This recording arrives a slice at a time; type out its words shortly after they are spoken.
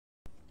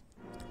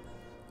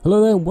Hello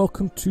there and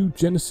welcome to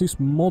Genesis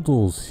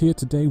Models. Here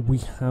today we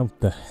have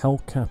the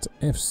Hellcat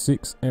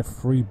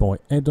F6F-3 by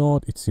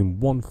Eduard. It's in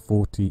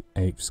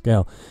 1/48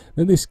 scale.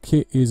 Now this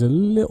kit is a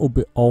little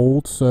bit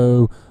old,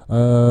 so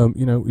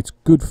you know, it's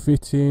good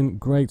fitting,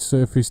 great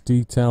surface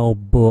detail,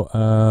 but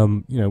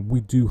you know,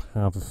 we do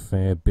have a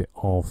fair bit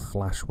of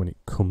flash when it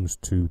comes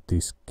to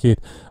this kit,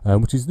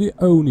 which is the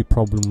only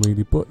problem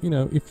really. But you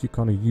know, if you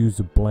kind of use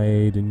a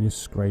blade and you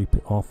scrape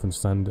it off and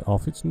sand it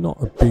off, it's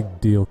not a big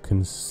deal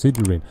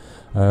considering.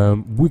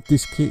 With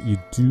this kit you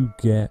do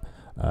get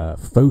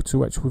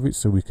photo etch with it,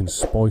 so we can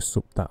spice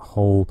up that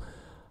whole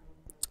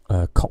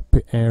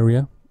cockpit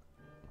area.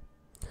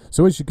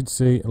 So as you can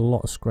see, a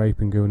lot of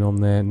scraping going on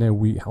there. Now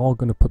we are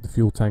going to put the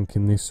fuel tank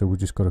in this, so we've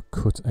just got to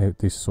cut out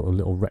this sort of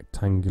little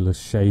rectangular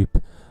shape,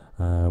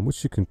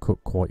 which you can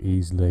cut quite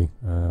easily.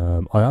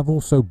 I have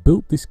also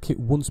built this kit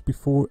once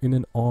before in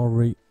an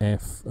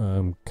RAF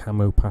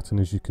camo pattern,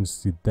 as you can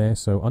see there,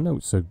 so I know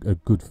it's a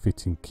good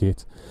fitting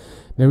kit.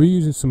 Now we're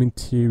using some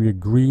interior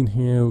green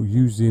here,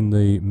 using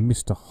the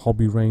Mr.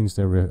 Hobby range,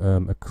 their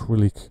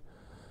acrylic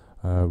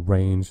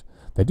range.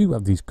 They do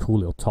have these cool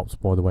little tops,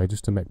 by the way,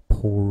 just to make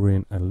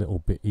pouring a little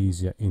bit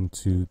easier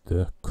into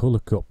the colour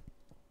cup.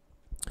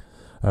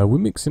 We're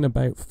mixing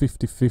about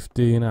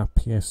 50-50 and our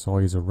PSI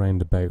is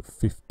around about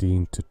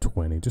 15 to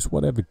 20, just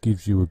whatever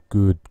gives you a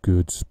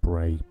good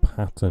spray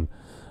pattern,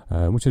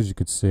 which as you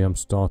can see I'm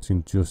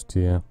starting just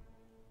here.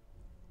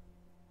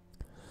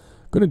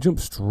 Going to jump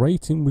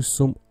straight in with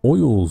some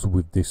oils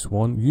with this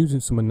one, using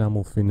some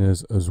enamel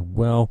thinners as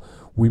well.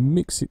 We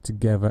mix it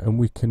together and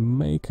we can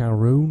make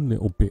our own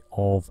little bit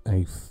of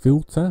a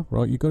filter,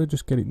 right? You've got to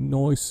just get it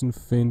nice and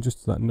thin, just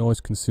to that nice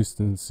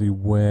consistency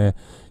where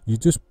you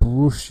just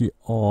brush it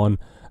on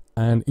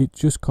and it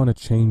just kind of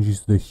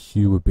changes the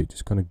hue a bit,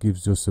 just kind of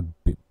gives us a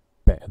bit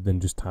better than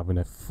just having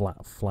a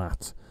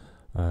flat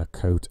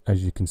coat.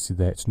 As you can see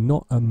there, it's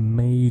not a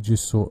major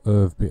sort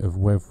of bit of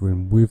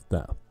weathering with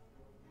that.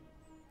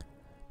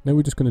 Now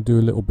we're just going to do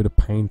a little bit of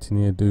painting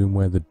here, doing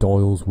where the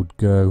dials would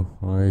go,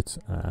 right?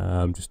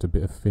 Just a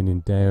bit of thinning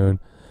down.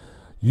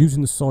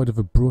 Using the side of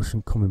a brush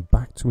and coming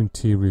back to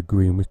interior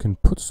green, we can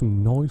put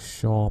some nice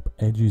sharp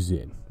edges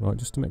in, right?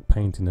 Just to make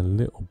painting a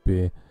little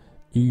bit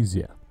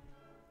easier.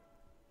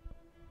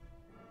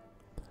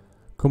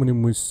 Coming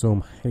in with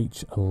some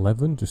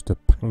H11 just to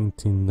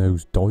paint in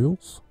those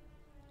dials.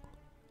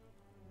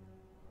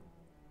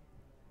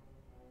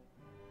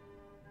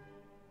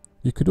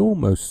 You could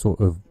almost sort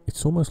of,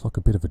 it's almost like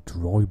a bit of a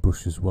dry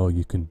brush as well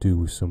you can do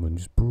with someone.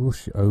 Just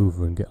brush it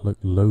over and get like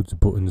loads of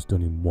buttons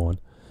done in one.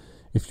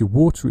 If you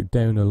water it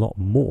down a lot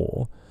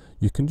more,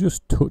 you can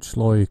just touch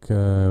like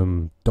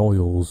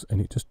dials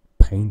and it just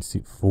paints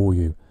it for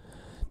you.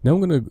 Now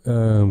I'm going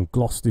to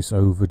gloss this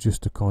over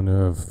just to kind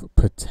of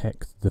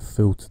protect the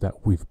filter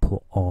that we've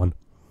put on.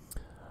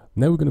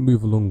 Now we're going to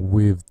move along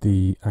with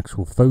the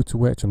actual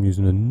photo etch. I'm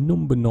using a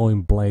number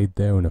 9 blade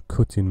there and a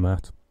cutting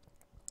mat.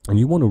 And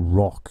you want to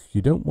rock,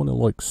 you don't want to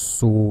like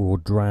saw or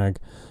drag,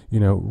 you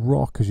know,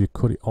 rock as you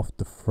cut it off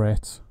the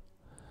fret.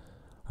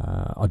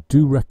 I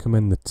do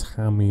recommend the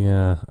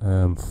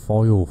Tamiya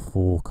foil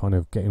for kind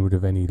of getting rid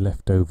of any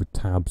leftover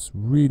tabs.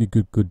 Really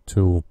good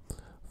tool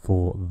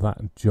for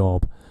that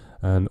job.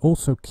 And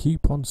also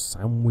keep on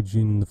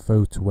sandwiching the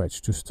photo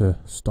etch just to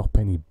stop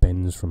any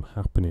bends from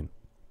happening.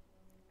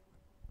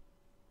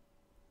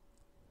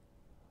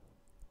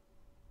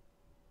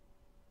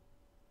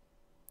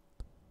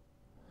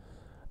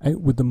 Out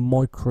with the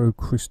micro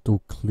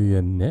crystal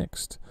clear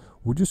next.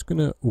 We're just going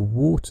to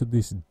water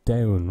this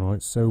down,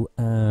 right, so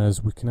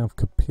as we can have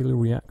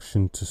capillary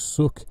action to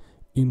suck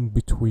in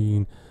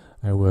between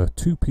our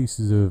two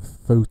pieces of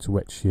photo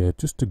etch here,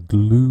 just to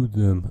glue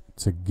them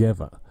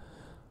together.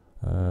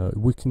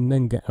 We can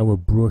then get our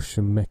brush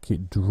and make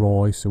it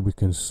dry so we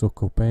can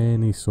suck up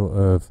any sort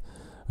of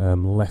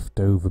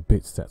leftover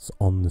bits that's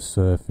on the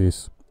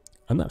surface,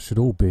 and that should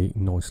all be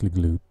nicely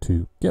glued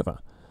together.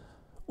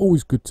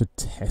 Always good to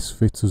test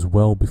fit as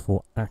well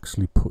before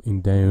actually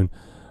putting down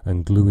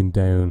and gluing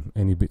down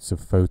any bits of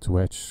photo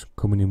etch.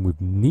 Coming in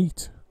with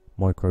neat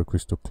micro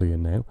crystal clear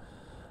now,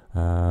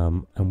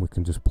 and we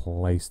can just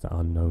place that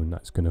unknown.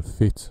 That's going to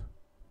fit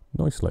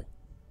nicely.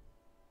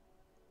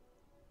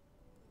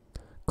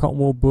 Cotton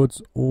wool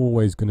buds,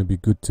 always going to be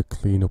good to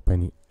clean up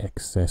any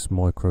excess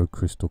micro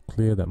crystal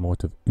clear that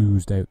might have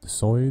oozed out the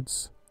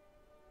sides.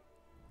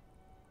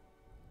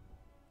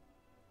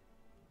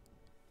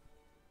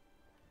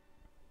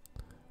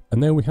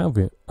 And there we have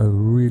it, a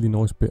really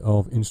nice bit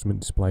of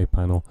instrument display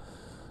panel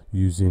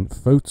using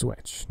photo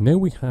etch. Now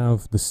we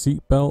have the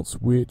seat belts,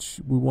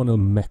 which we want to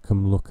make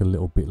them look a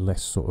little bit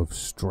less sort of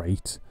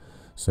straight.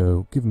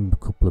 So give them a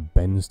couple of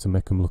bends to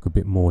make them look a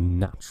bit more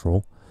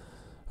natural.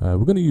 We're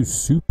going to use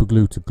super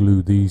glue to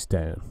glue these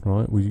down,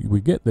 right? We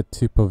get the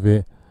tip of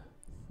it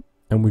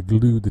and we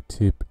glue the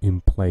tip in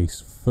place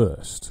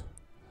first.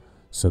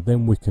 So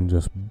then we can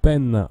just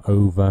bend that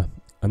over.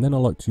 And then I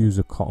like to use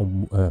a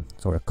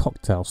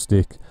cocktail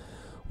stick,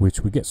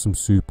 which we get some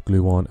super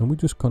glue on, and we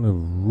just kind of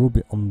rub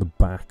it on the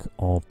back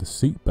of the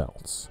seat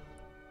belts.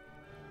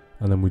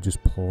 and then we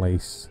just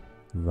place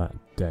that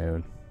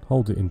down,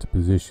 hold it into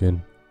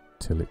position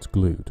till it's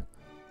glued.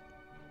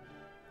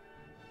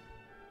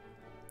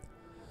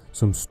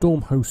 Some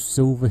Stormhost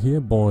silver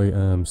here by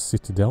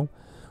Citadel.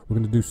 We're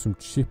going to do some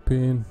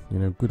chipping, you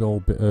know, good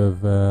old bit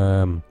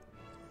of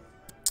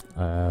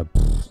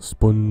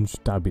sponge,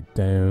 dab it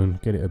down,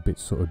 get it a bit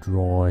sort of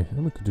dry,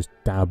 and we could just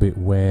dab it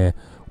where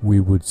we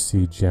would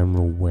see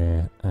general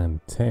wear and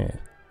tear.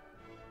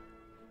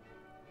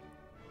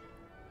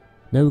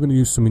 Now we're going to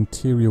use some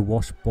interior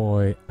wash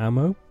by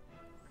Ammo,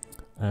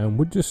 and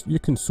we're just, you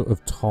can sort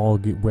of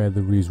target where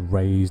there is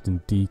raised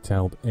and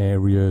detailed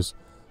areas,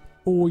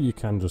 or you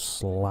can just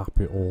slap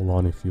it all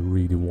on if you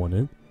really want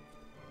to.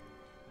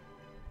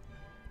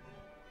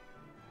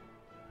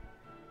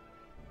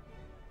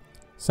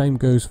 Same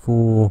goes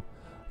for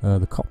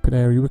the cockpit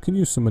area. We can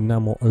use some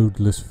enamel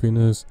odorless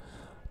thinners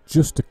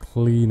just to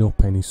clean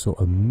up any sort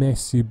of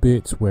messy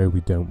bits where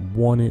we don't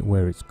want it,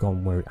 where it's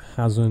gone, where it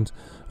hasn't,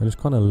 and just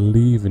kind of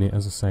leaving it,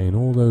 as I say, in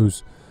all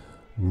those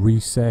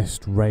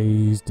recessed,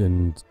 raised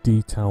and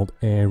detailed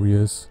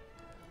areas.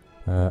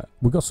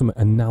 We've got some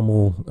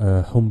enamel,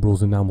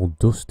 Humbrol's enamel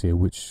dust here,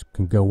 which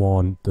can go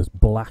on the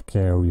black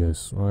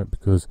areas, right,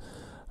 because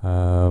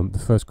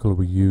the first colour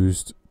we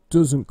used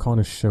doesn't kind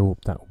of show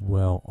up that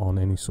well on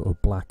any sort of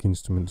black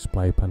instrument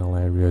display panel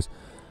areas,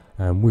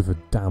 and with a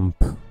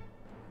damp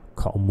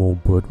cotton wool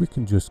bud we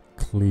can just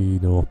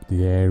clean up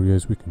the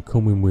areas. We can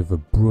come in with a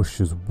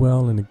brush as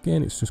well, and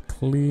again it's just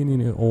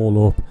cleaning it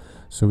all up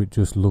so it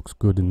just looks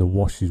good and the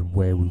wash is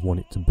where we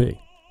want it to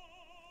be.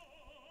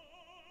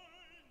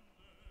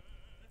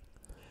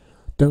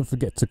 Don't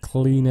forget to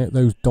clean out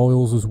those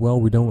dials as well.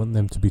 We don't want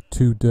them to be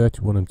too dirty,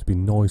 we want them to be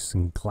nice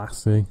and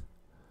glassy.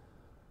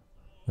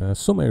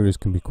 Some areas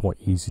can be quite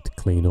easy to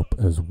clean up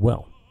as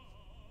well.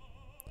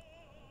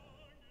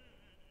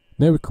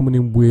 Now we're coming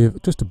in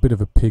with just a bit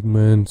of a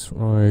pigment,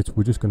 right?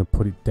 We're just going to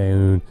put it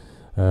down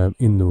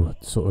in the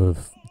sort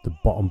of the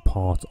bottom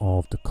part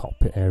of the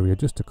cockpit area,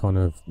 just to kind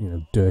of, you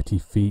know, dirty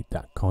feet,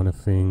 that kind of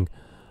thing,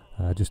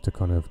 just to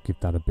kind of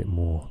give that a bit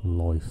more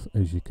life,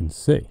 as you can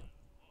see.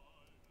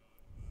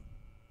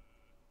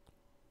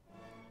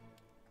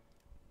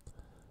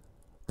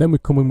 Then we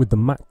come in with the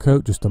matte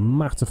coat, just to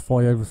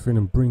mattify everything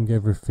and bring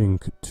everything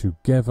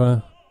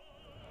together.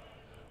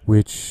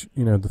 Which,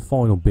 you know, the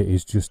final bit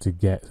is just to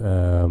get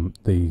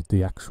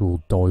the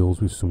actual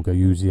dials with some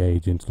Gauzy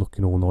agent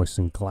looking all nice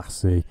and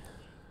glassy.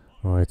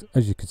 Right,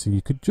 as you can see,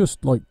 you could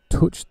just like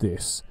touch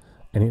this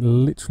and it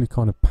literally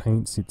kind of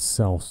paints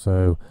itself.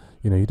 So,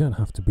 you know, you don't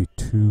have to be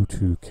too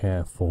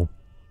careful.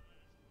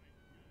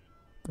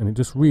 And it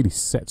just really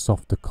sets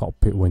off the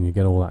cockpit when you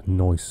get all that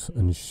nice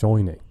and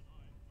shiny.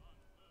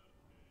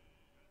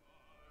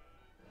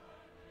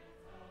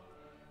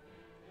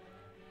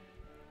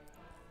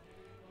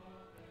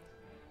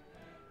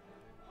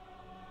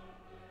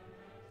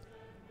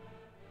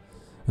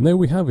 And there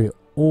we have it,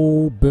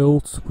 all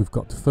built. We've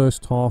got the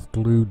first half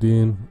glued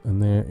in,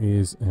 and there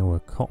is our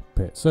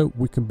cockpit. So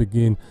we can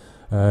begin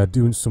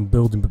doing some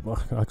building.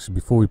 But actually,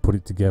 before we put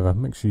it together,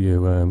 make sure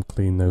you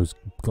clean those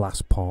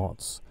glass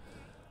parts.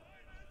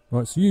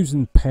 Right, so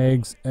using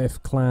pegs,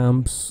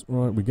 F-clamps,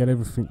 right, we get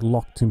everything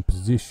locked in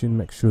position.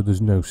 Make sure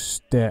there's no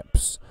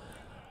steps,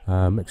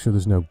 make sure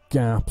there's no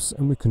gaps,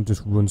 and we can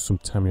just run some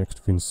Tamiyax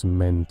thin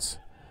cement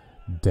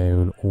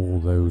down all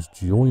those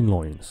join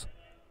lines.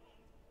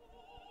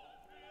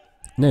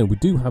 Now we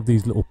do have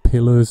these little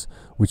pillars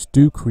which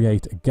do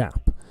create a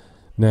gap.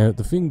 Now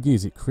the thing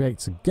is, it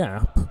creates a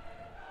gap,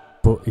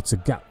 but it's a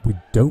gap we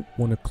don't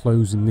want to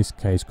close in this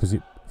case because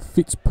it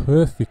fits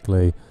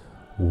perfectly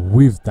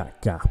with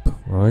that gap,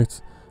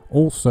 right?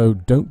 Also,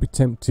 don't be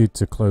tempted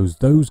to close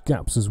those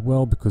gaps as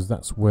well, because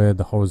that's where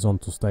the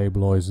horizontal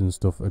stabilizers and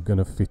stuff are going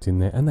to fit in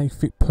there, and they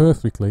fit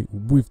perfectly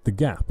with the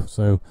gap.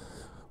 So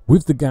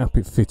with the gap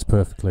it fits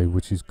perfectly,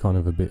 which is kind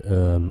of a bit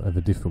of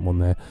a different one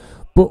there.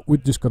 But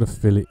we've just got to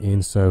fill it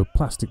in, so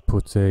plastic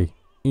putty,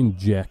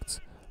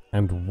 inject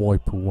and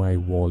wipe away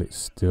while it's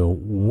still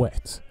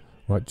wet,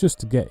 right, just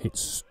to get it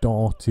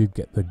started,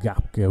 get the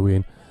gap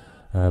going.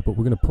 But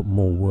we're going to put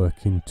more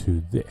work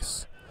into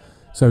this.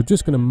 So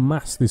just going to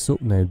mask this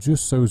up now,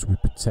 just so as we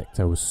protect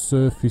our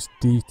surface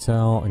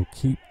detail and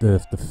keep the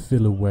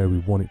filler where we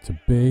want it to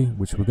be,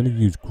 which we're going to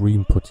use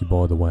green putty,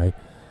 by the way,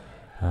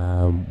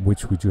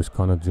 which we just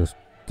kind of just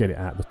get it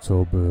out of the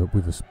tub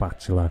with a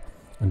spatula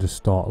and just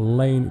start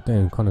laying it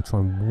down, kind of try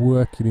and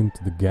work it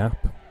into the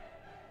gap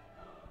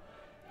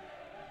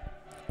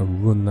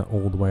and run that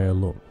all the way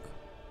along.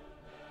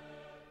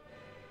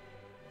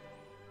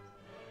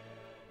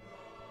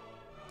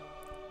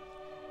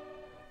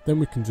 Then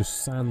we can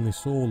just sand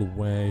this all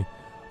away.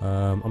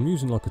 I'm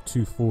using like a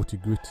 240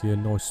 grit here,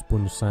 nice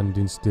sponge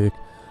sanding stick.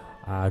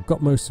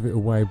 Got most of it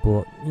away,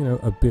 but you know,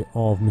 a bit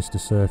of Mr.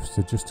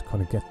 Surfacer just to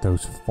kind of get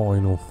those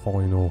final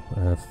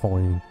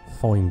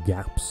fine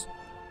gaps.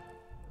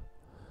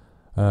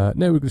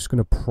 Now we're just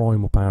going to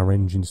prime up our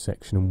engine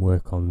section and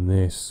work on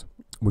this.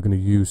 We're going to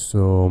use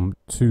some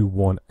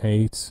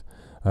 218.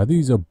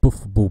 These are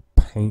buffable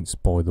paints,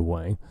 by the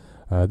way.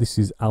 This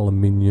is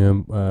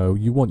aluminium.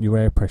 You want your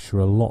air pressure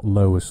a lot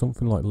lower,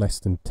 something like less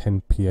than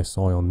 10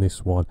 psi on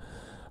this one.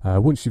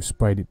 Once you've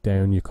sprayed it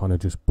down, you kind of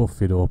just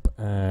buff it up,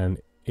 and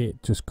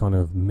it just kind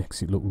of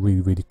makes it look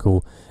really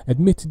cool.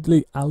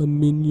 Admittedly,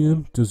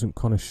 aluminium doesn't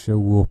kind of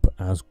show up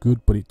as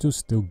good, but it does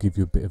still give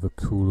you a bit of a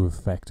cooler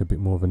effect, a bit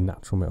more of a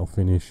natural metal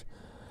finish.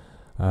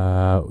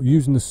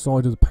 Using the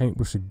side of the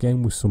paintbrush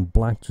again with some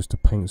black just to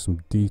paint some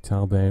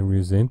detailed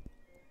areas in.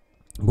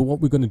 But what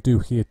we're going to do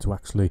here to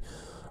actually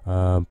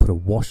put a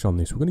wash on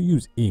this, we're going to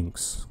use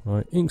inks.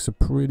 Right? Inks are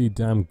pretty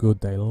damn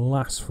good, they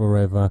last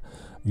forever.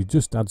 You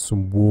just add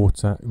some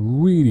water,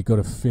 really got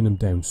to thin them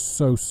down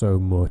so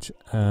much,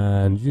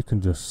 and you can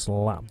just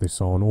slap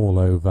this on all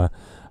over,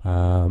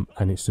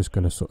 and it's just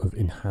going to sort of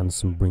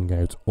enhance and bring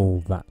out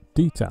all that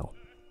detail.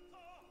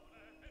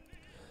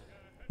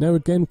 Now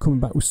again, coming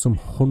back with some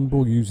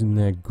Humbrol using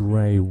their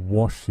grey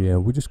wash here,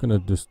 we're just going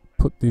to just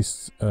put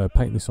this,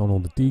 paint this on all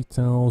the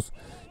details,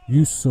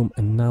 use some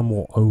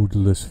enamel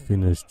odorless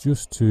finish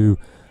just to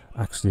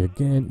actually,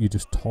 again, you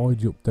just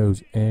tidy up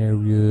those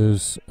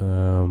areas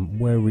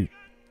where it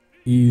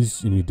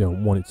is and you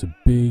don't want it to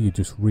be. You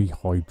just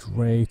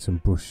rehydrate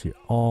and brush it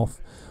off,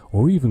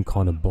 or even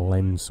kind of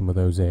blend some of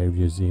those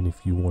areas in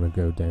if you want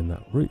to go down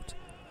that route,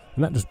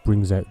 and that just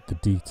brings out the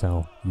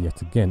detail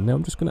yet again. Now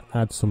I'm just going to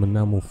add some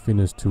enamel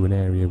thinners to an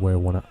area where I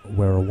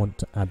want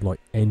to add like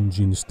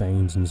engine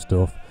stains and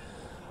stuff.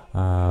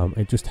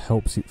 It just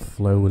helps it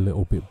flow a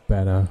little bit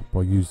better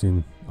by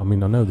using, I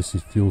mean, I know this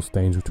is fuel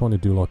stains, we're trying to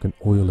do like an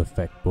oil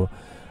effect, but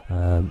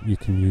you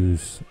can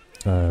use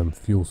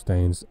fuel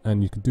stains,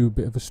 and you can do a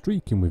bit of a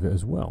streaking with it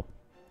as well.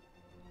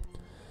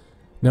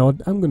 Now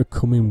I'm going to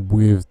come in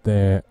with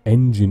their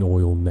engine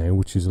oil now,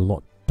 which is a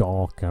lot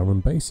darker,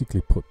 and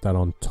basically put that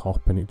on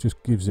top, and it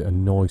just gives it a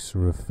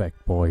nicer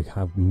effect by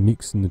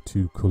mixing the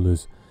two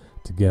colours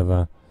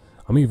together.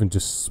 I'm even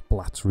just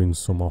splattering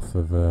some off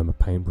of a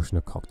paintbrush and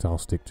a cocktail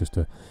stick just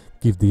to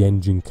give the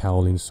engine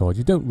cowl inside.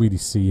 You don't really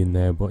see in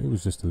there, but it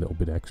was just a little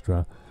bit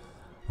extra.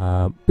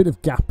 Bit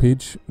of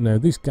gappage. Now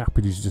this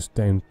gappage is just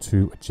down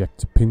to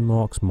ejector pin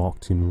marks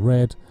marked in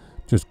red.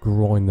 Just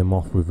grind them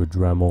off with a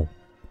Dremel,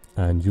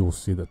 and you'll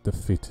see that the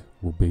fit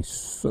will be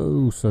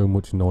so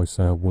much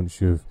nicer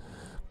once you've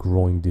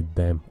grinded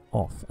them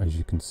off, as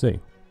you can see.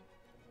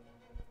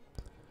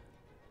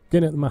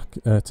 Getting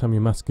at the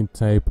Tamiya masking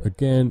tape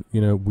again, you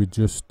know, we're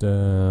just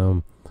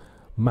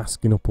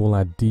masking up all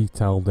our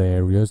detailed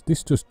areas.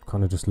 This just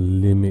kind of just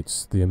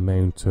limits the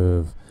amount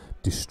of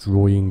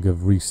destroying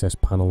of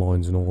recessed panel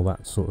lines and all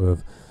that sort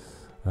of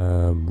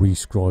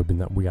rescribing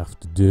that we have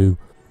to do.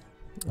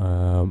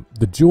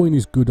 The join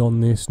is good on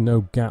this,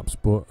 no gaps,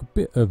 but a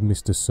bit of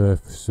Mr.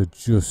 Surfacer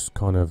just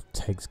kind of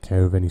takes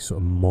care of any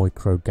sort of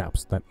micro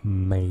gaps that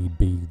may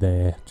be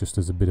there, just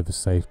as a bit of a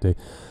safety.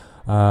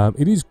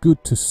 It is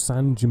good to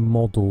sand your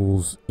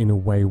models in a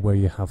way where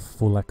you have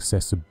full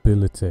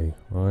accessibility,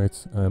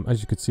 right? As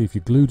you can see, if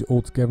you glued it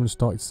all together and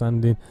started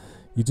sanding,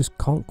 you just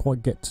can't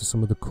quite get to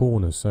some of the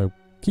corners, so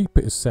keep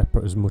it as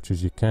separate as much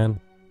as you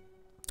can.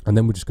 And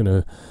then we're just going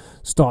to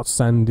start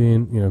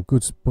sanding, you know,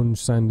 good sponge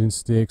sanding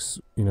sticks,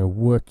 you know,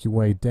 work your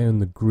way down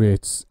the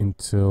grits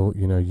until,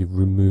 you know, you've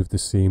removed the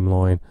seam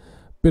line.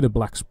 Bit of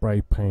black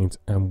spray paint,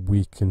 and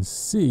we can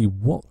see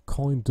what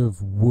kind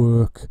of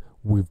work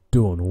we've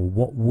done, or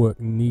what work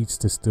needs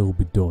to still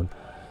be done.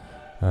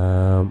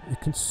 You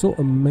can sort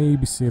of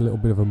maybe see a little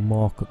bit of a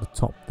mark at the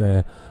top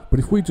there, but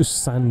if we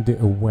just sand it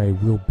away,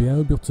 we'll be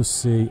able to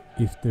see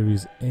if there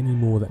is any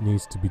more that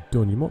needs to be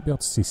done. You might be able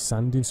to see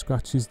sanding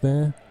scratches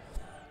there,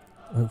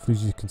 hopefully,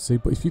 as you can see,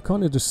 but if you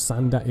kind of just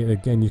sand at it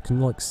again, you can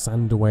like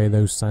sand away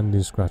those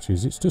sanding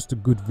scratches. It's just a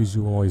good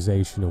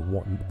visualization of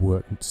what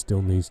work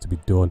still needs to be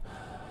done.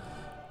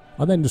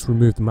 I then just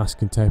remove the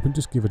masking tape and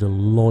just give it a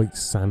light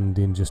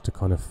sanding just to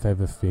kind of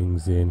feather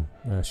things in.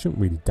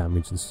 Shouldn't really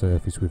damage the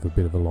surface with a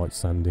bit of a light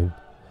sanding.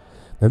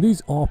 Now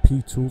these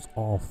RP tools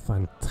are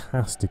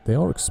fantastic. They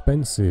are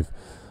expensive,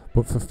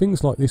 but for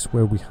things like this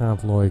where we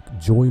have like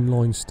join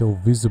lines still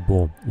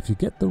visible, if you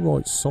get the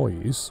right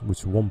size,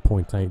 which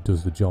 1.8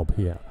 does the job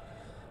here,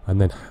 and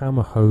then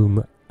hammer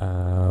home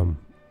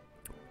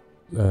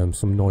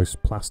some nice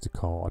plastic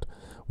card,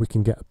 we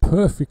can get a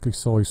perfectly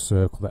sized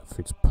circle that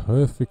fits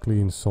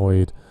perfectly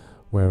inside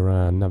where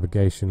our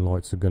navigation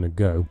lights are going to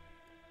go.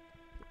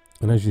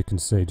 And as you can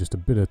see, just a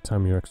bit of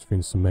Tamiya extra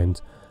thin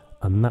cement,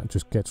 and that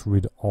just gets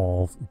rid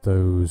of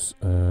those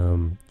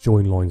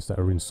join lines that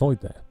are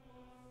inside there.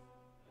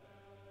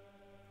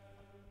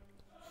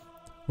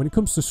 When it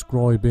comes to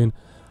scribing,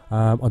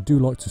 I do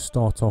like to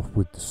start off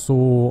with the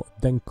saw,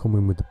 then come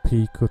in with the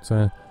P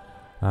cutter.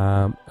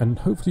 And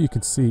hopefully you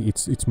can see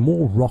it's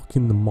more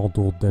rocking the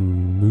model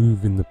than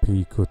moving the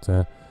P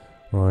cutter,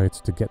 right,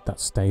 to get that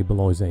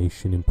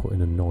stabilization and put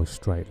in a nice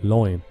straight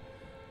line.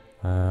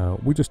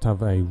 We just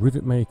have a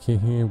rivet maker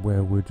here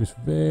where we're just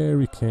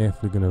very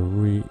carefully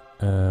going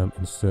to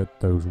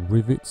insert those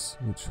rivets,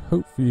 which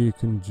hopefully you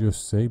can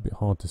just see, a bit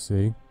hard to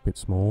see, a bit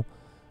small.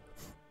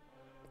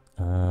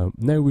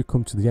 Now we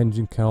come to the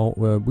engine cowl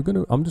where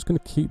I'm just going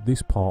to keep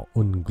this part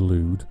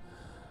unglued.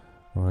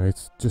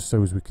 right, just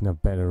so as we can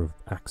have better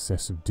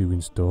access of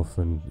doing stuff.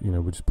 And you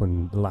know, we're just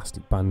putting the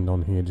elastic band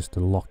on here just to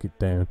lock it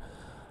down,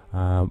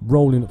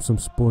 rolling up some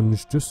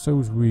sponge just so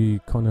as we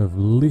kind of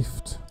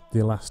lift the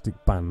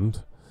elastic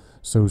band,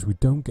 so as we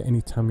don't get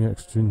any Tamiya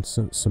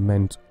extrinsic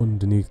cement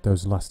underneath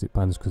those elastic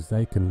bands, because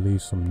they can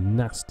leave some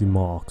nasty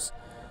marks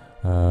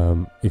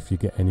if you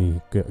get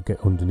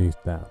underneath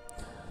that.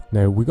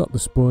 Now we got the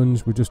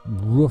sponge, we're just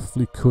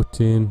roughly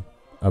cutting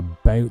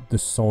about the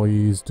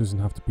size. Doesn't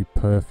have to be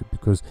perfect,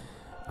 because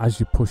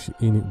as you push it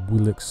in, it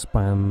will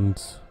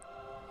expand.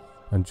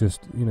 And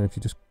just, you know, if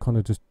you just kind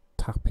of just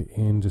tap it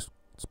in just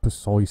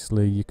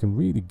precisely, you can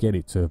really get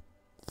it to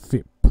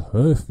fit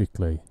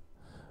perfectly,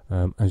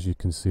 as you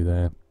can see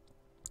there.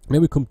 Now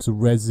we come to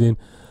resin.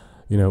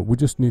 You know, we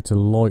just need to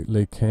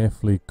lightly,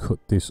 carefully cut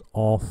this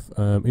off.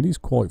 It is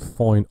quite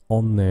fine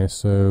on there,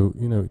 so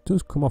you know, it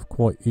does come off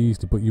quite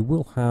easily, but you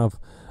will have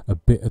a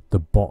bit at the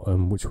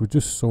bottom which we're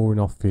just sawing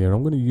off here.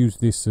 I'm going to use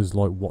this as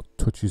like what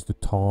touches the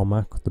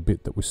tarmac, the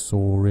bit that we're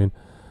sawing.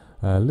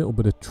 A little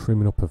bit of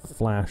trimming up of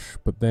flash,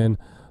 but then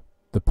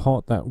the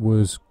part that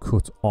was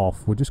cut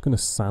off, we're just going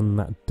to sand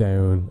that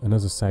down, and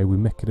as I say, we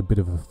make it a bit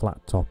of a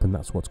flat top, and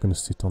that's what's going to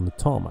sit on the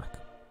tarmac.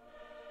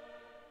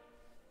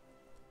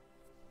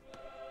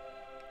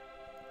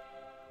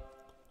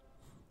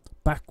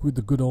 Back with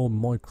the good old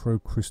micro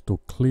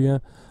crystal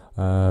clear,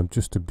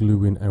 just to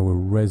glue in our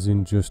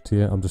resin just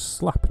here. I'm just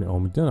slapping it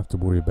on, we don't have to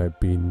worry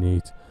about being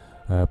neat.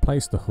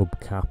 Place the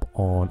hubcap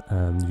on,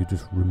 and you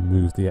just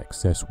remove the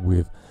excess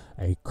with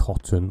a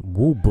cotton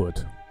wool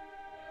bud.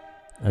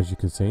 As you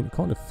can see, it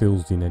kind of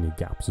fills in any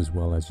gaps as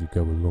well as you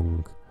go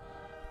along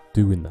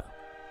doing that.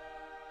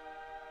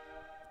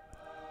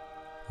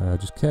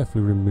 Just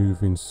carefully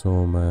removing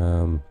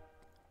some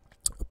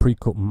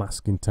pre-cut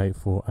masking tape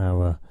for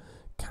our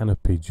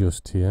canopy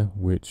just here,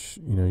 which,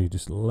 you know, you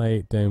just lay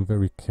it down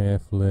very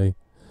carefully.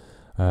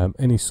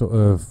 Any sort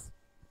of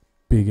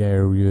big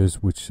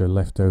areas which are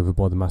left over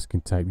by the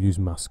masking tape, use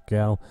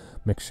mascal,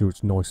 make sure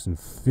it's nice and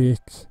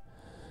thick.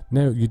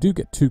 Now you do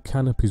get two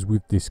canopies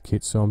with this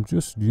kit, so I'm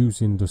just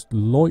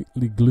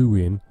lightly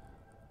gluing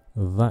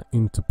that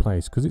into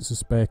place because it's a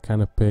spare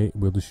canopy.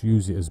 We'll just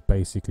use it as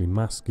basically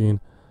masking.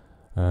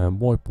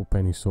 Wipe up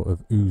any sort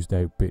of oozed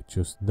out bit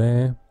just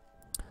there.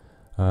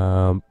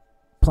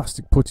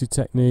 Plastic putty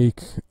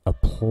technique,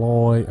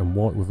 apply and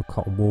wipe with a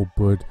cotton wool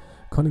bud.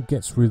 Kind of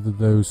gets rid of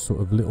those sort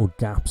of little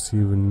gaps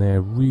here and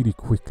there really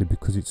quickly,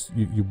 because it's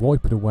you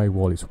wipe it away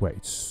while it's wet.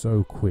 It's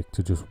so quick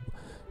to just,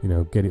 you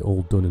know, get it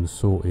all done and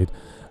sorted.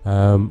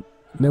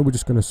 Now we're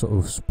just going to sort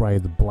of spray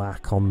the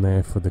black on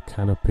there for the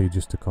canopy,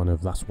 just to kind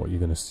of, that's what you're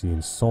going to see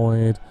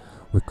inside.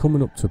 We're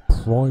coming up to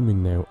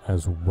priming now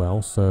as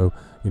well, so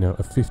you know,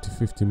 a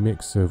 50-50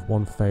 mix of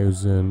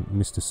 1000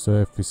 Mr.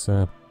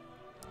 Surfacer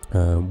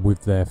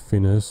with their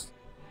thinners,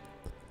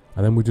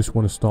 and then we just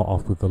want to start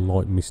off with a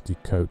light misty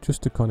coat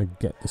just to kind of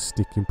get the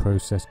sticking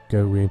process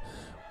going.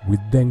 We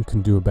then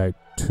can do about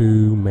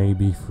 2,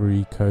 maybe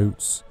 3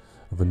 coats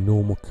of a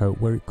normal coat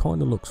where it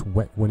kind of looks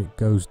wet when it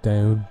goes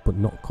down, but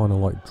not kind of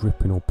like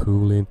dripping or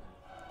pooling,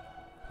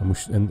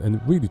 and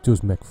it really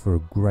does make for a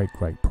great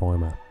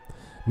primer.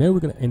 Now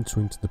we're going to enter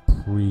into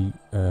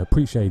the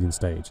pre-shading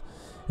stage.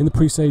 In the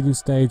pre-shading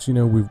stage, you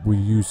know, we're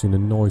using a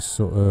nice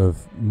sort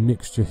of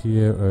mixture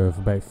here of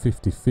about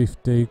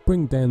 50-50.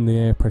 Bring down the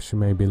air pressure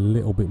maybe a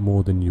little bit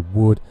more than you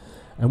would,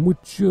 and we're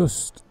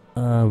just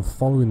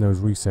following those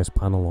recessed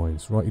panel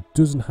lines, right? It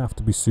doesn't have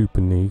to be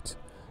super neat.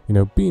 You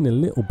know, being a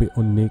little bit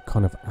unneat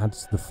kind of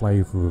adds the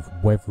flavour of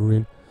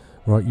weathering,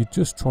 right? You're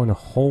just trying to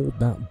hold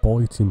that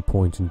biting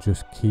point and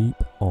just keep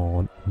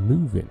on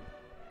moving.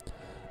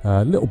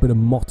 A little bit of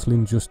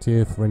mottling just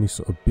here for any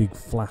sort of big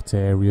flat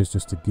areas,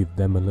 just to give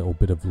them a little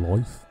bit of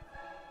life.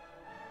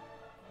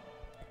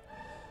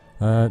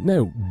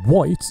 Now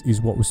white is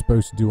what we're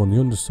supposed to do on the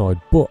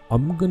underside, but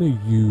I'm going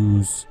to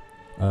use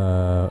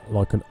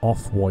like an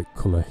off-white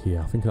colour here.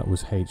 I think that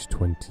was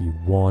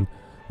H21,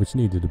 which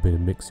needed a bit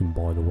of mixing,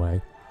 by the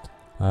way.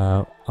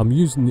 I'm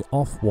using the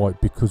off-white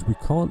because we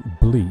can't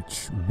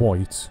bleach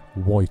white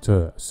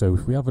whiter, so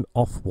if we have an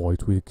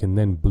off-white we can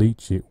then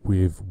bleach it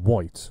with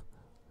white.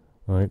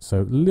 Right, so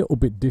a little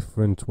bit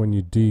different when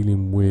you're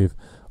dealing with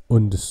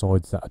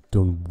undersides that are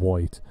done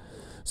white.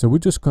 So we're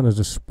just kind of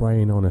just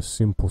spraying on a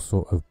simple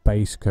sort of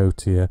base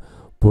coat here,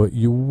 but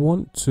you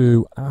want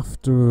to,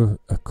 after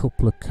a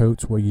couple of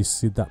coats where you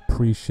see that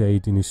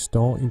pre-shading is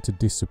starting to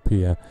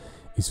disappear,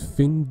 is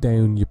thin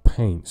down your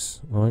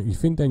paints. Right, you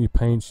thin down your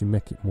paints, you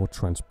make it more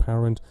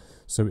transparent,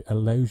 so it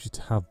allows you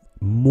to have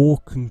more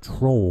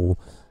control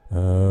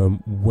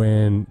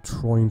when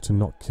trying to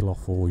not kill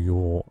off all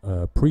your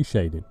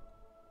pre-shading.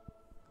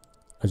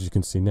 As you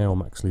can see now,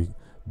 I'm actually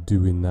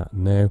doing that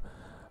now.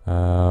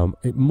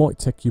 It might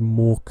take you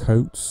more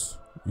coats,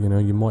 you know,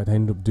 you might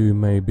end up doing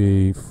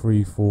maybe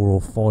 3, 4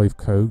 or 5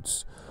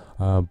 coats,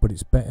 but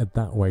it's better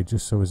that way,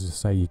 just so, as I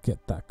say, you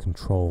get that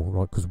control,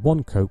 right? Because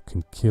one coat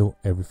can kill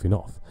everything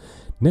off.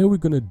 Now we're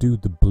going to do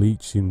the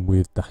bleaching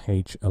with the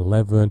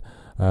H11.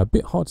 A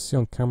bit hard to see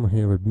on camera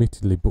here,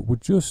 admittedly, but we're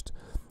just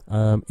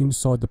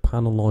inside the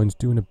panel lines,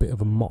 doing a bit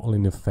of a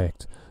mottling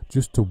effect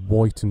just to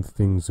whiten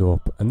things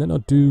up. And then I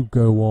do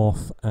go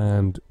off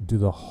and do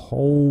the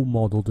whole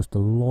model, just a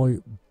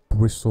light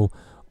bristle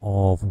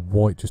of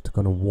white, just to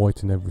kind of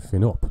whiten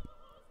everything up.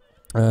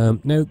 Now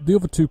the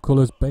other two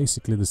colours,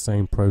 basically the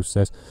same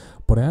process,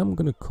 but I am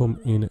going to come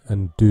in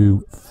and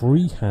do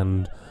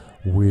freehand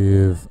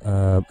with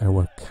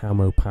our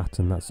camo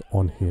pattern that's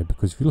on here,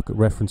 because if you look at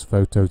reference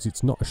photos,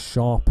 it's not a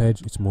sharp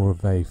edge, it's more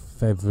of a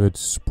feathered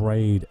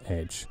sprayed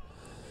edge.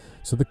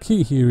 So the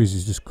key here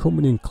is just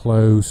coming in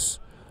close,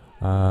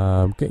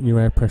 getting your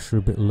air pressure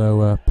a bit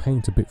lower,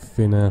 paint a bit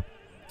thinner,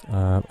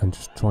 and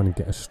just trying to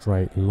get a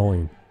straight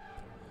line.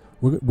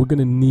 We're going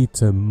to need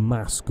to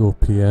mask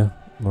up here.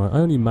 Right, I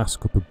only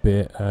mask up a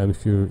bit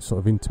if you're sort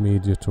of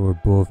intermediate or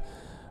above.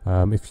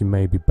 If you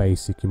may be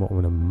basic, you might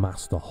want to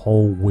mask the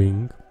whole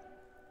wing.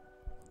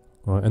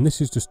 Right, and this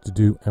is just to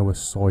do our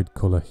side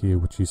colour here,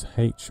 which is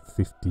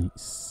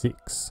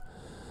H56.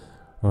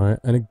 Right,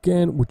 and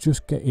again, we're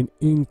just getting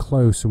in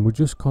close and we're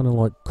just kind of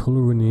like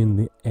colouring in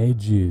the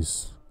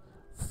edges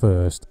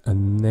first,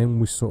 and then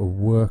we sort of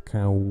work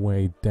our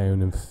way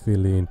down and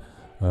fill in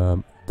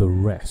the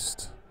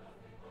rest.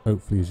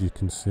 Hopefully, as you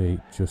can see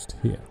just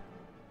here.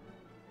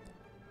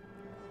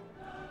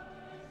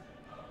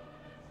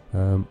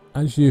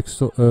 As you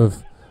sort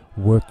of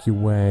work your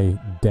way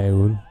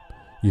down,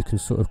 you can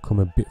sort of come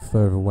a bit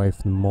further away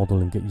from the model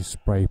and get your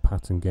spray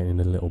pattern getting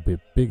a little bit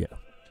bigger.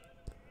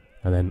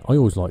 And then I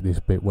always like this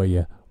bit where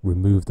you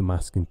remove the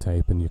masking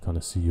tape and you kind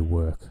of see your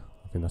work.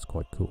 I think that's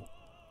quite cool.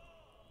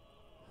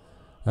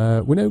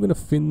 We're now going to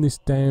thin this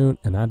down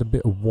and add a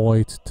bit of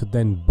white to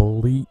then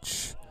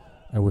bleach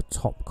our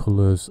top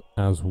colours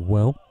as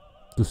well.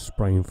 Just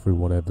spraying through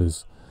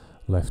whatever's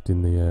left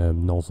in the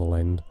nozzle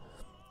end.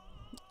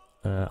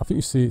 I think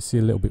you see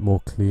a little bit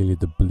more clearly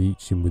the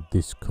bleaching with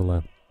this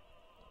colour.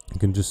 You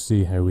can just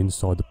see how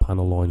inside the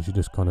panel lines you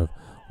just kind of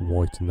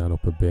whiten that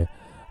up a bit.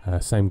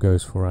 Same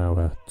goes for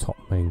our top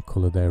main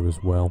colour there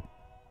as well.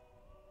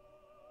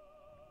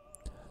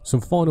 Some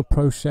final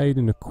pro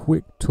shading, a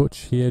quick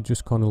touch here,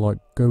 just kind of like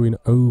going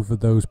over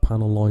those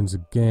panel lines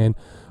again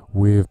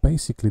with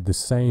basically the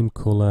same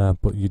colour,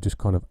 but you just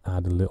kind of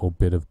add a little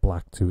bit of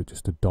black to it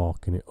just to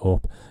darken it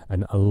up,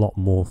 and a lot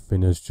more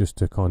thinners just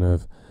to kind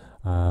of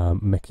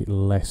make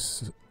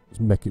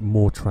it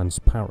more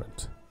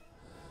transparent.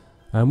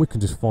 And we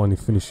can just finally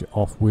finish it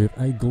off with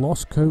a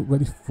gloss coat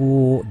ready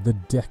for the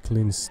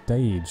decaling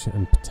stage,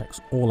 and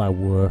protects all our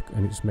work,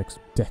 and it just makes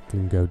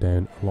decaling go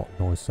down a lot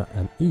nicer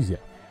and easier.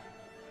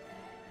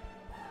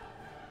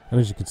 And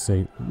as you can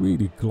see,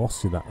 really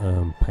glossy that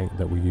paint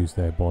that we used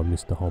there by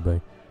Mr.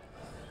 Hobby.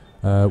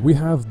 We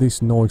have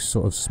this nice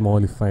sort of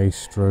smiley face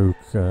stroke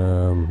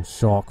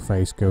shark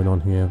face going on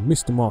here.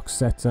 Mr. Mark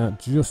setter,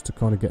 just to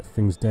kind of get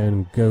things down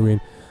and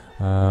going.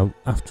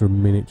 After a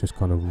minute, just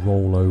kind of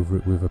roll over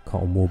it with a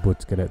cotton wool bud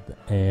to get out the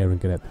air and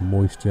get out the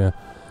moisture.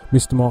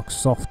 Mr. Mark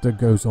softer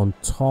goes on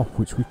top,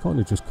 which we kind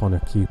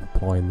of keep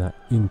applying that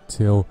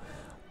until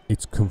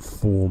it's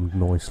conformed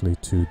nicely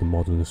to the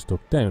model and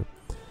stuck down.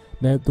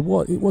 Now, it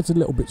was a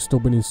little bit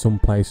stubborn in some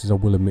places, I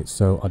will admit,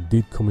 so I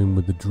did come in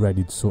with the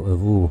dreaded sort of,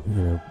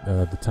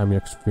 the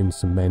Tamiya's thin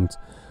cement.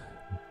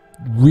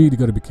 Really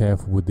got to be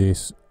careful with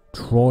this.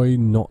 Try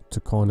not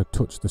to kind of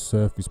touch the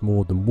surface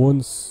more than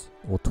once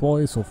or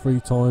twice or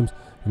 3 times,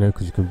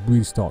 because you can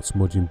really start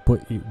smudging,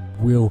 but it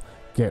will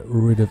get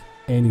rid of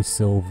any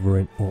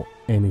silvering or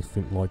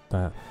anything like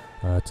that.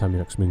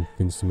 Tamiya's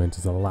thin cement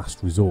is a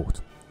last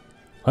resort.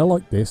 I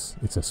like this.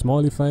 It's a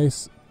smiley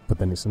face, but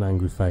then it's an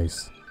angry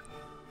face.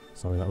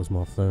 Sorry, that was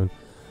my phone.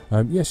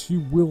 Yes, you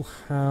will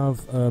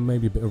have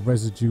maybe a bit of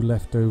residue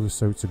left over,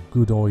 so it's a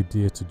good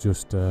idea to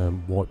just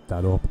wipe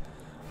that up.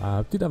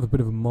 I did have a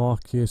bit of a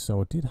mark here,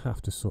 so I did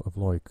have to sort of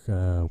like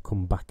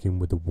come back in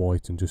with the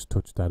white and just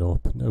touch that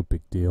up. No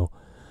big deal.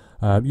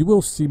 You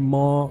will see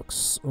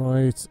marks,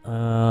 right?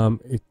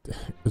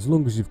 As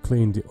long as you've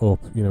cleaned it up,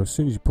 as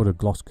soon as you put a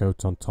gloss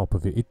coat on top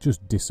of it, it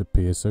just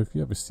disappears. So if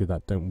you ever see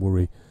that, don't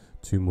worry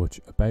too much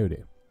about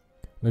it.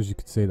 As you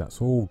can see,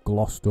 that's all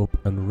glossed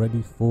up and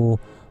ready for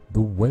the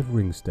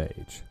weathering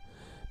stage.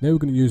 Now we're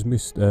going to use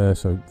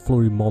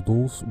Flurry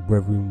Models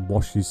weathering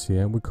washes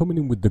here. We're coming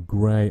in with the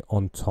grey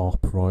on top,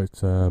 right?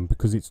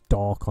 Because it's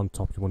dark on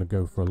top, you want to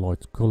go for a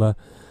light colour.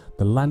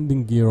 The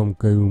landing gear, I'm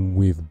going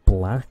with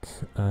black,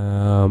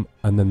 and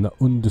then the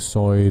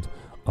underside,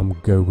 I'm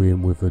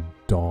going with a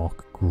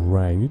dark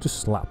grey. And you just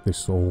slap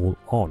this all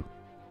on.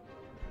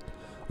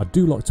 I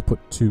do like to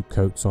put 2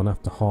 coats on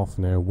after half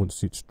an hour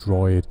once it's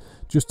dried,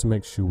 just to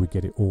make sure we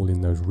get it all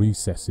in those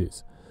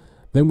recesses.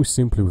 Then we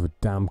simply, with a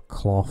damp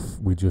cloth,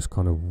 we just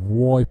kind of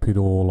wipe it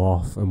all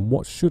off, and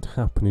what should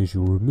happen is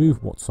you'll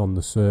remove what's on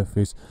the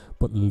surface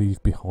but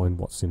leave behind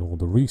what's in all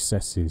the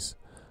recesses,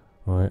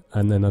 right?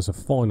 And then as a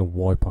final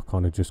wipe, I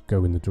kind of just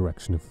go in the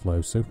direction of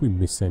flow, so if we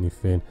miss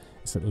anything,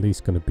 it's at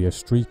least going to be a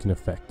streaking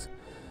effect.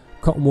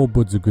 Cotton wool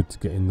buds are good to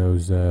get in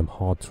those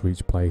hard to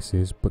reach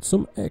places, but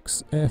some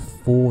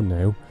XF4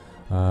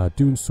 now,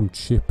 doing some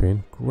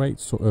chipping.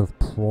 Great sort of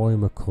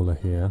primer colour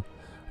here.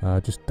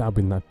 just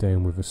dabbing that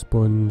down with a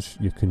sponge.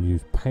 You can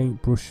use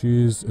paint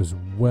brushes as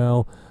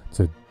well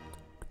to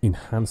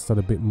enhance that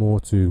a bit more,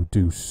 to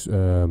do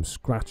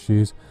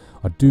scratches.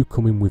 I do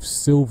come in with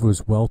silver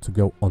as well to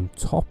go on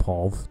top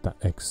of that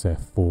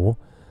XF4,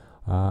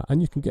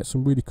 and you can get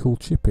some really cool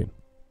chipping.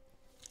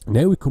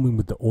 Now we come in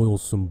with the oil,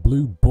 some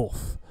blue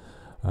buff,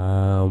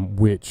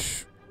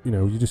 which, you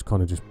know, you just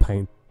kind of just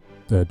paint,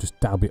 just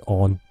dab it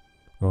on.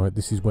 Right,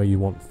 this is where you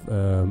want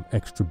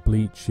extra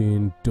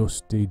bleaching,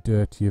 dusty,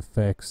 dirty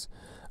effects.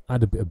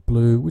 Add a bit of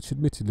blue, which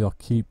admittedly I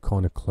keep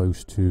kind of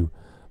close to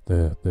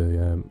the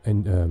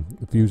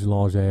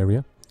fuselage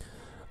area.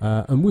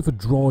 And with a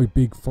dry,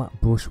 big, flat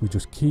brush, we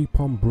just keep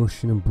on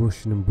brushing and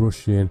brushing and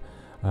brushing,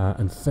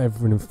 and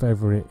feathering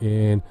it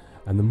in.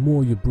 And the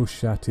more you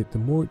brush at it, the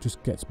more it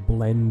just gets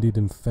blended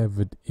and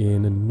feathered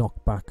in and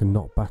knocked back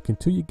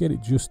until you get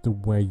it just the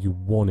way you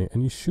want it.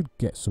 And you should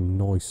get some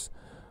nice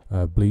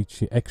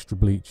bleach, extra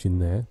bleach in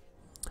there.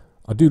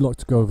 I do like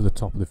to go over the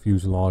top of the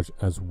fuselage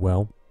as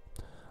well.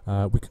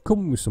 We could come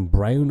in with some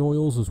brown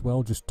oils as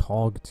well, just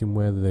targeting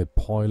where the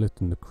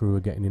pilot and the crew are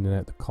getting in and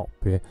out the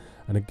cockpit.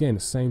 And again,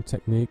 same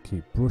technique,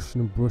 keep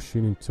brushing and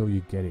brushing until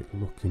you get it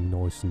looking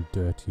nice and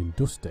dirty and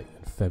dusty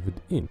and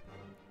feathered in.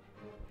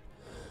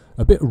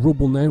 A bit of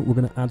rubble now. We're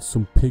going to add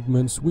some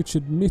pigments, which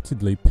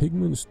admittedly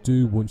pigments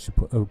do, once you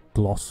put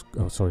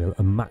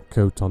a matte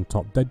coat on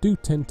top, they do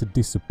tend to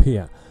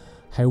disappear.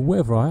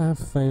 However, I have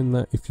found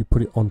that if you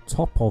put it on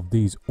top of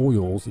these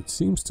oils, it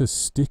seems to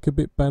stick a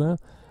bit better.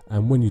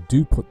 And when you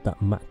do put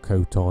that matte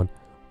coat on,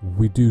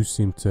 it does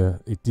seem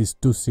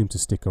to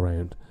stick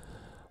around.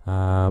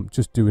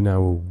 Just doing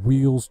our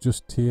wheels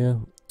just here,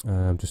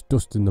 just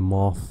dusting them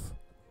off,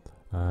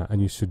 and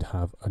you should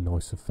have a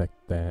nice effect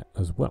there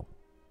as well.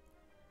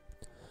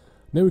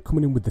 Now we're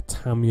coming in with the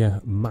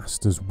Tamiya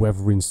Masters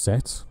weathering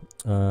set.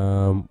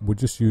 I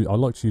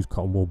like to use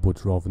cotton wool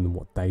buds rather than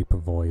what they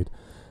provide.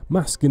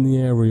 Masking the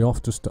area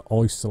off just to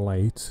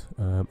isolate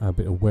a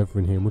bit of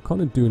weathering here. And we're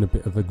kind of doing a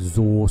bit of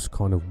exhaust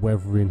kind of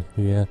weathering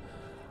here.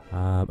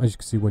 As you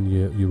can see, when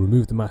you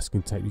remove the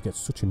masking tape, you get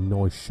such a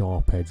nice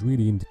sharp edge,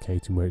 really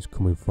indicating where it's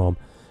coming from.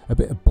 A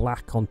bit of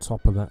black on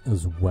top of that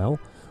as well,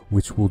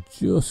 which will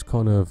just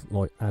kind of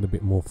like add a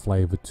bit more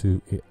flavour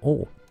to it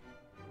all.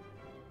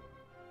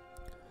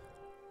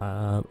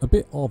 A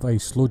bit of a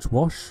sludge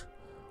wash,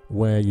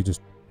 where you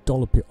just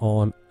dollop it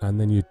on, and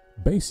then you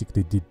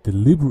basically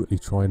deliberately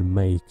try and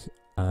make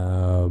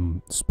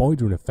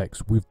spidering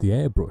effects with the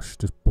airbrush,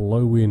 just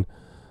blowing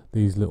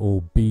these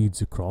little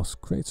beads across,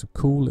 creates a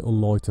cool little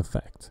light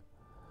effect.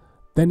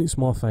 Then it's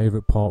my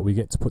favourite part, we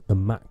get to put the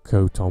matte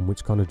coat on,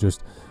 which kind of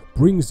just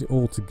brings it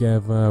all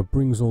together,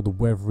 brings all the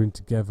weathering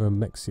together,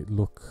 makes it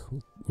look,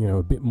 you know,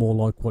 a bit more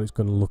like what it's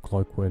going to look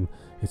like when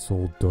it's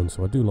all done.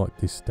 So I do like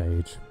this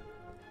stage.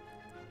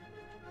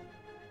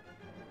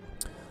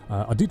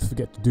 I did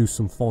forget to do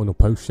some final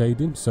post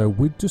shading, so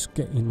we're just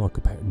getting like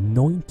about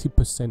 90%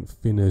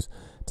 thinners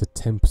to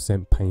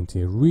 10% paint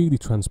here, really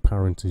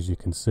transparent as you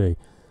can see.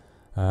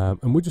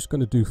 And we're just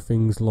going to do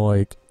things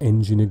like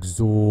engine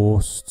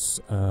exhausts,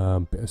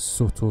 bit of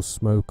subtle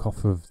smoke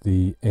off of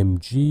the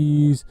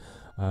MGs,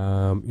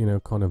 you know,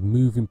 kind of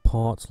moving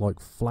parts like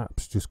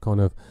flaps, just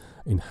kind of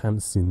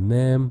enhancing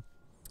them.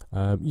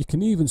 You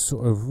can even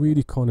sort of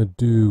really kind of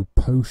do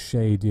post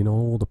shading on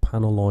all the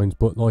panel lines,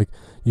 but like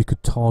you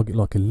could target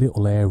like a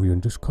little area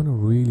and just kind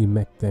of really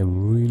make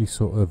them really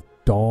sort of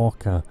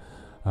darker,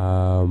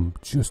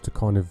 just to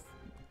kind of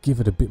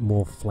give it a bit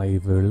more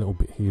flavour, a little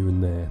bit here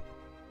and there.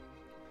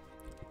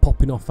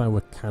 Popping off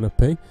our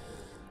canopy,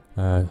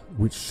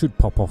 which should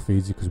pop off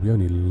easy because we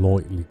only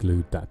lightly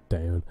glued that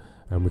down,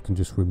 and we can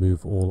just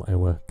remove all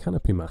our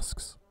canopy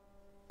masks.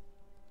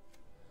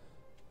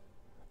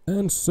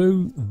 And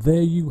so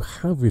there you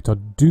have it. I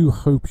do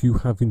hope you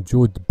have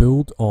enjoyed the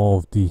build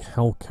of the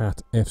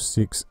Hellcat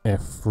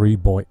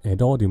F6F-3 by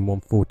Eduard in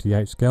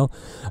 1/48 scale.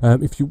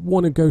 If you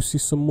want to go see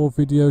some more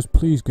videos,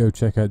 please go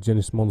check out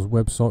Genesis Models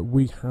website.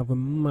 We have a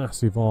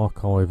massive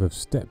archive of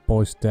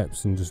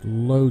step-by-steps and just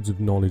loads of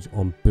knowledge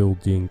on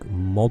building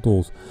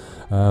models.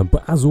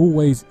 But as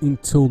always,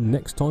 until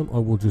next time, I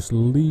will just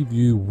leave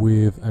you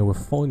with our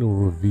final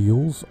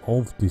reveals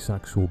of this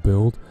actual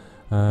build.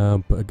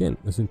 But again,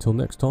 as until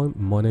next time,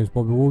 my name is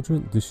Bobby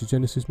Waldron, this is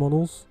Genesis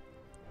Models,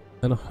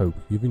 and I hope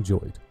you've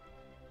enjoyed.